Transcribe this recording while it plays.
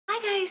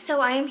So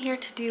I am here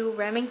to do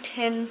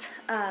Remington's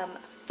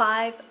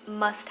 5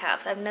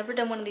 must-haves. I've never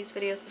done one of these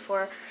videos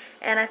before,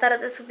 and I thought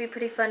that this would be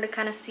pretty fun to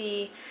kind of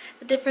see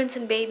the difference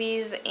in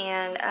babies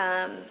and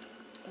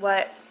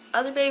what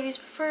other babies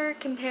prefer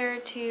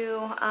compared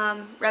to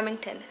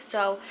Remington.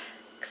 So,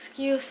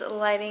 excuse the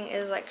lighting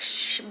is like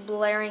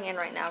blaring in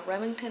right now.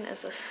 Remington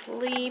is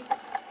asleep,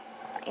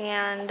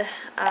 and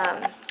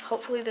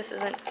hopefully this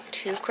isn't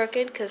too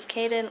crooked because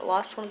Caden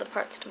lost one of the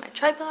parts to my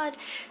tripod,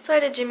 so I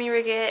had to jimmy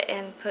rig it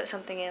and put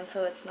something in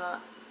so it's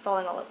not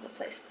falling all over the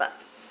place. But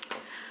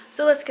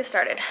so let's get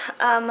started.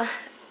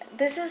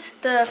 This is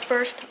the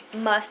first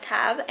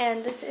must-have,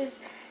 and this is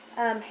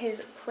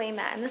his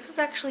playmat, and this was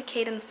actually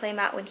Caden's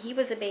playmat when he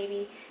was a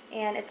baby,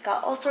 and it's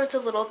got all sorts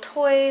of little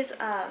toys,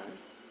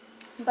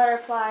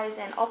 butterflies,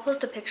 and I'll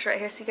post a picture right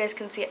here so you guys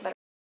can see it better.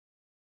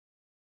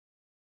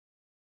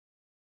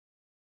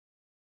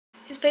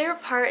 His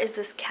favorite part is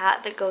this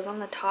cat that goes on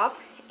the top,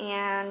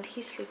 and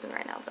he's sleeping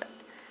right now, but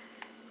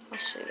I'll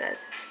show you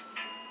guys.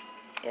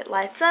 It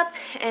lights up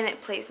and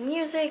it plays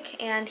music,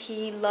 and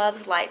he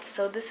loves lights,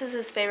 so this is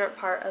his favorite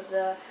part of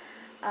the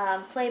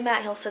play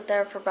mat. He'll sit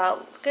there for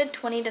about a good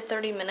 20 to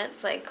 30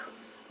 minutes, like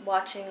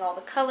watching all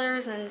the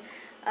colors and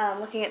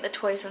looking at the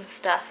toys and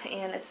stuff,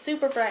 and it's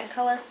super bright and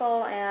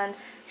colorful, and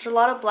there's a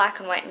lot of black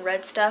and white and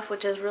red stuff,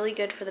 which is really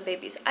good for the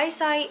baby's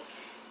eyesight.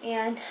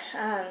 And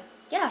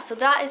yeah, so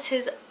that is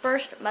his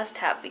first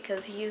must-have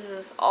because he uses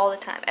this all the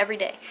time, every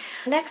day.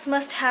 Next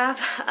must-have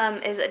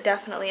is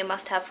definitely a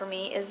must-have for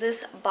me, is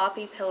this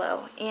Boppy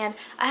pillow. And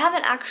I have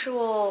an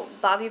actual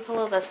Boppy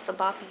pillow that's the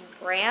Boppy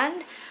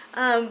brand,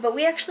 but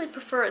we actually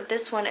prefer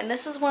this one, and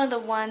this is one of the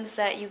ones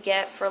that you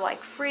get for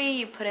like free.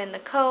 You put in the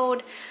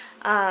code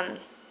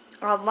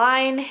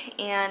online,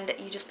 and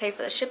you just pay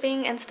for the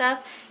shipping and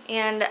stuff.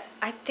 And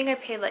I think I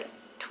paid like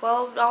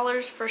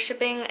 $12 for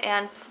shipping,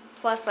 and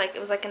plus like it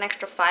was like an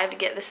extra $5 to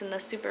get this in the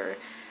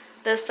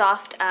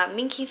soft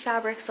minky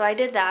fabric, so I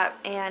did that.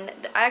 And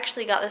I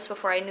actually got this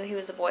before I knew he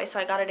was a boy, so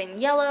I got it in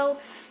yellow.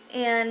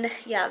 And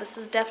yeah, this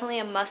is definitely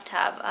a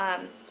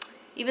must-have,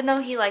 even though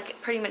he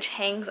like pretty much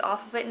hangs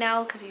off of it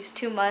now because he's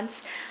 2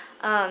 months,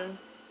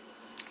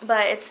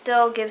 but it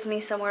still gives me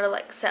somewhere to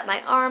like set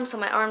my arm so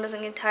my arm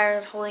doesn't get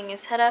tired holding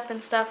his head up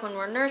and stuff when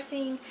we're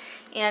nursing,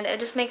 and it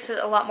just makes it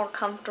a lot more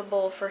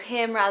comfortable for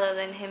him rather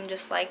than him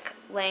just like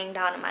laying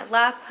down in my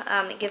lap.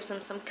 It gives him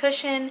some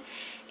cushion,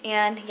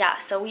 and yeah,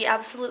 so we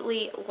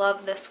absolutely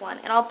love this one,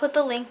 and I'll put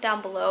the link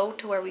down below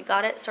to where we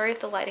got it. Sorry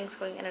if the lighting's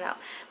going in and out,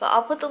 but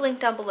I'll put the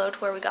link down below to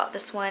where we got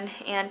this one.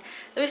 And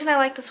the reason I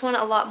like this one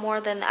a lot more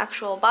than the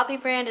actual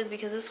Boppy brand is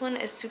because this one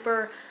is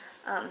super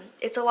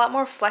it's a lot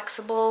more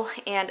flexible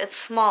and it's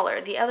smaller.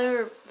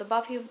 The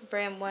Boppy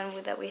brand one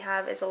that we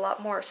have is a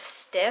lot more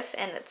stiff,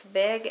 and it's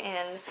big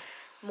and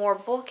more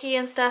bulky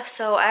and stuff,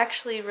 so I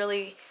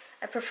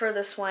prefer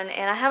this one.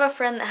 And I have a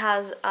friend that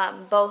has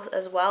both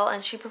as well,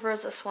 and she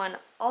prefers this one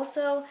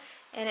also,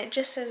 and it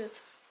just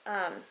says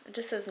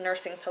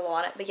nursing pillow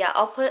on it. But yeah,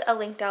 I'll put a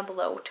link down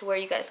below to where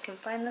you guys can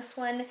find this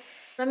one.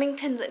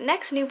 Remington's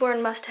next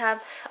newborn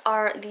must-have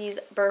are these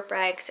burp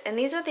rags, and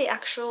these are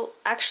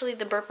actually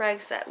the burp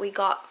rags that we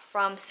got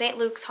from St.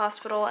 Luke's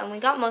Hospital, and we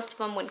got most of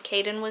them when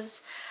Caden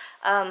was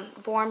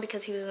born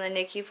because he was in the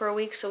NICU for a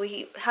week, so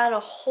we had a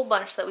whole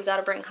bunch that we got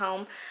to bring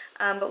home,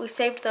 but we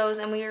saved those,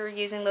 and we are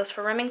using those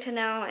for Remington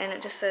now. And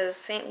it just says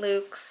St.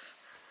 Luke's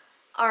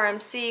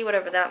RMC,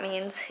 whatever that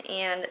means,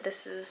 and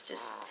this is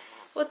just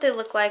what they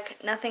look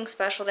like. Nothing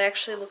special. They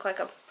actually look like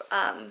a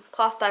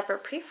cloth diaper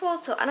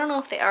pre-fold, so I don't know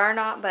if they are or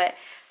not, but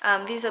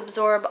these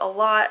absorb a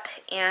lot,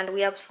 and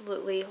we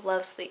absolutely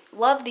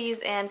love these.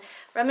 And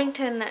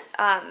Remington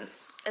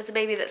is a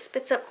baby that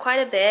spits up quite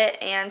a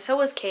bit, and so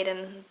was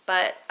Caden,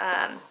 but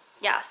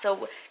yeah,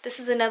 so this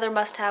is another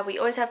must-have. We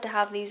always have to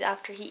have these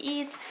after he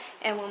eats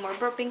and when we're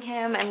burping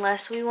him,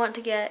 unless we want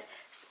to get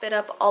spit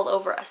up all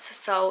over us.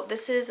 So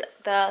this is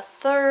the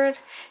third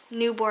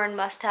newborn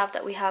must-have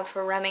that we have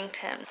for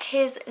Remington.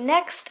 His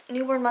next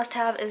newborn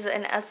must-have is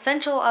an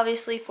essential,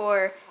 obviously,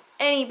 for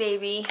any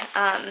baby,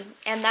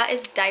 and that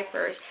is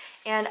diapers.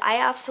 And I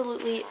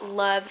absolutely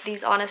love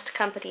these Honest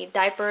Company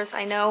diapers.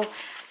 I know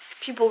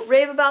people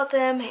rave about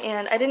them,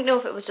 and I didn't know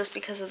if it was just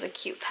because of the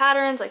cute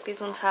patterns, like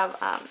these ones have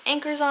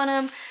anchors on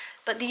them,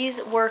 but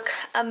these work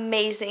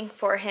amazing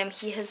for him.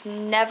 He has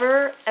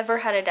never ever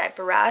had a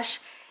diaper rash,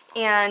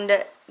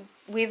 and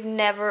we've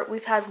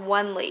had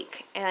one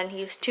leak, and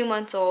he's 2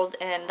 months old,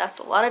 and that's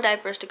a lot of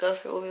diapers to go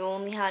through. We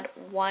only had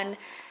one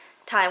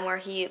time where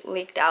he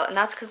leaked out, and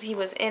that's because he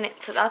was in it,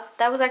 because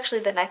that was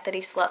actually the night that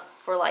he slept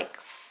for like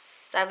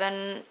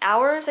 7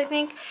 hours, I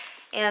think,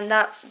 and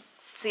that's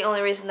the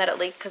only reason that it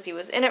leaked, because he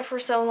was in it for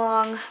so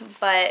long.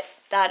 But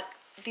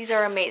these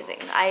are amazing.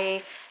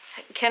 I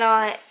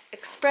cannot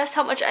express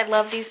how much I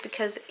love these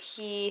because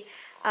he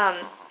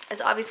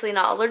is obviously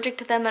not allergic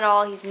to them at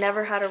all. He's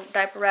never had a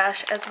diaper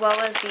rash, as well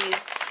as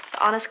the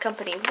Honest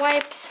Company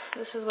wipes.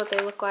 This is what they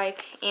look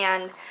like,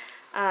 and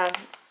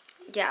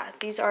yeah,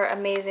 these are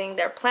amazing.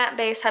 They're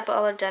plant-based,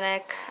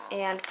 hypoallergenic,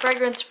 and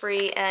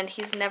fragrance-free, and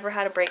he's never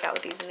had a breakout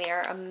with these, and they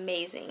are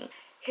amazing.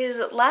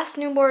 His last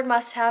newborn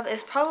must-have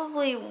is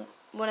probably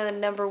one of the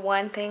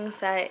 #1 things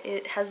that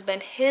it has been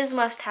his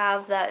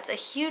must-have that's a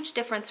huge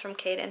difference from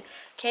Caden.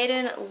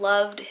 Caden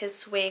loved his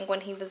swing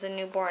when he was a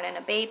newborn and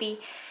a baby,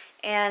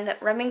 and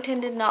Remington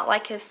did not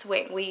like his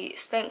swing. We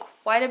spent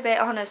quite a bit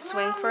on a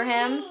swing for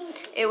him.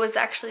 It was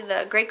actually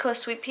the Great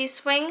Coast Sweet Pea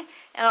swing,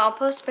 and I'll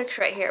post a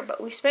picture right here, but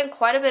we spent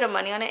quite a bit of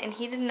money on it and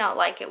he did not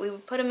like it. We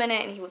would put him in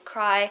it and he would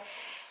cry.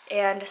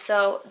 And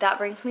so that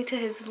brings me to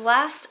his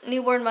last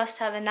newborn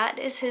must-have, and that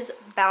is his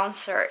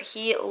bouncer.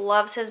 He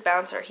loves his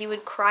bouncer. He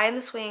would cry in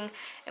the swing,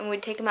 and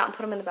we'd take him out and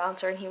put him in the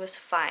bouncer, and he was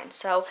fine.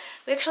 So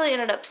we actually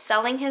ended up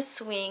selling his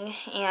swing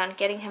and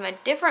getting him a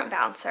different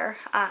bouncer,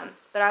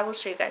 but I will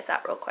show you guys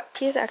that real quick.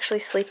 He is actually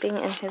sleeping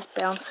in his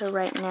bouncer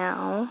right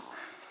now,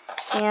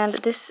 and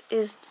this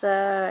is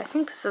I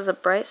think this is a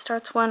Bright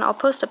Starts one. I'll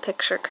post a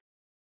picture.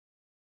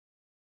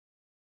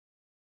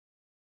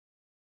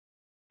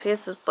 He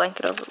has his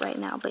blanket over right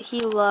now, but he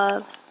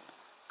loves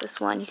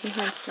this one. You can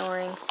hear him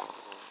snoring.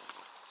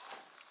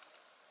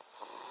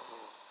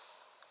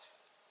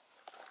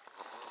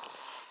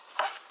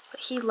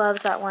 But he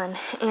loves that one.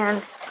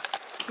 And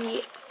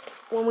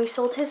when we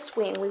sold his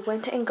swing, we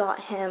went and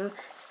got him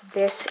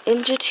this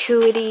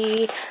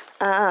Ingenuity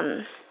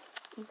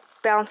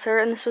bouncer,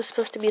 and this was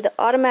supposed to be the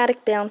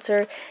automatic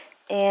bouncer.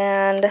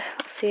 And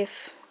let's see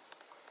if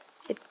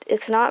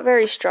it's not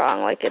very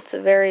strong. Like, it's a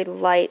very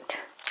light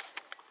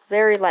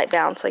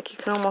bounce, like you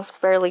can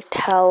almost barely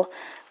tell,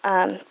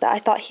 but I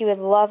thought he would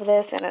love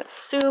this, and it's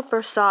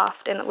super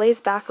soft, and it lays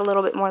back a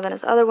little bit more than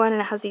his other one, and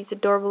it has these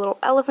adorable little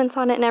elephants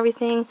on it and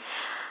everything.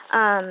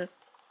 I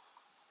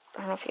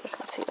don't know if you guys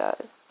can see that.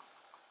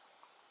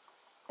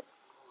 It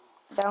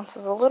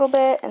bounces a little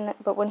bit,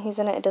 but when he's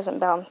in it, it doesn't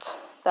bounce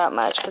that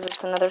much because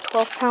it's another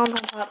 12 pounds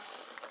on top.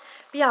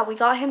 But yeah, we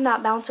got him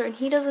that bouncer, and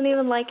he doesn't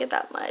even like it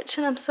that much,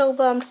 and I'm so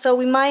bummed. So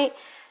we might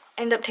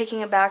end up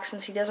taking it back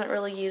since he doesn't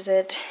really use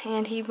it,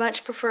 and he'd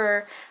much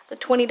prefer the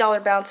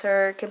 $20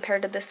 bouncer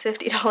compared to this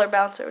 $50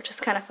 bouncer, which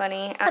is kind of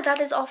funny. That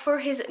is all for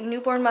his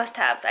newborn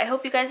must-haves. I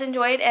hope you guys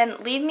enjoyed, and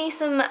leave me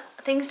some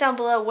things down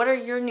below. What are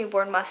your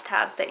newborn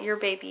must-haves that your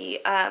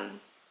baby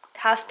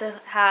has to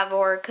have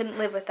or couldn't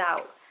live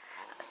without?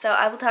 So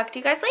I will talk to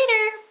you guys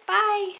later. Bye!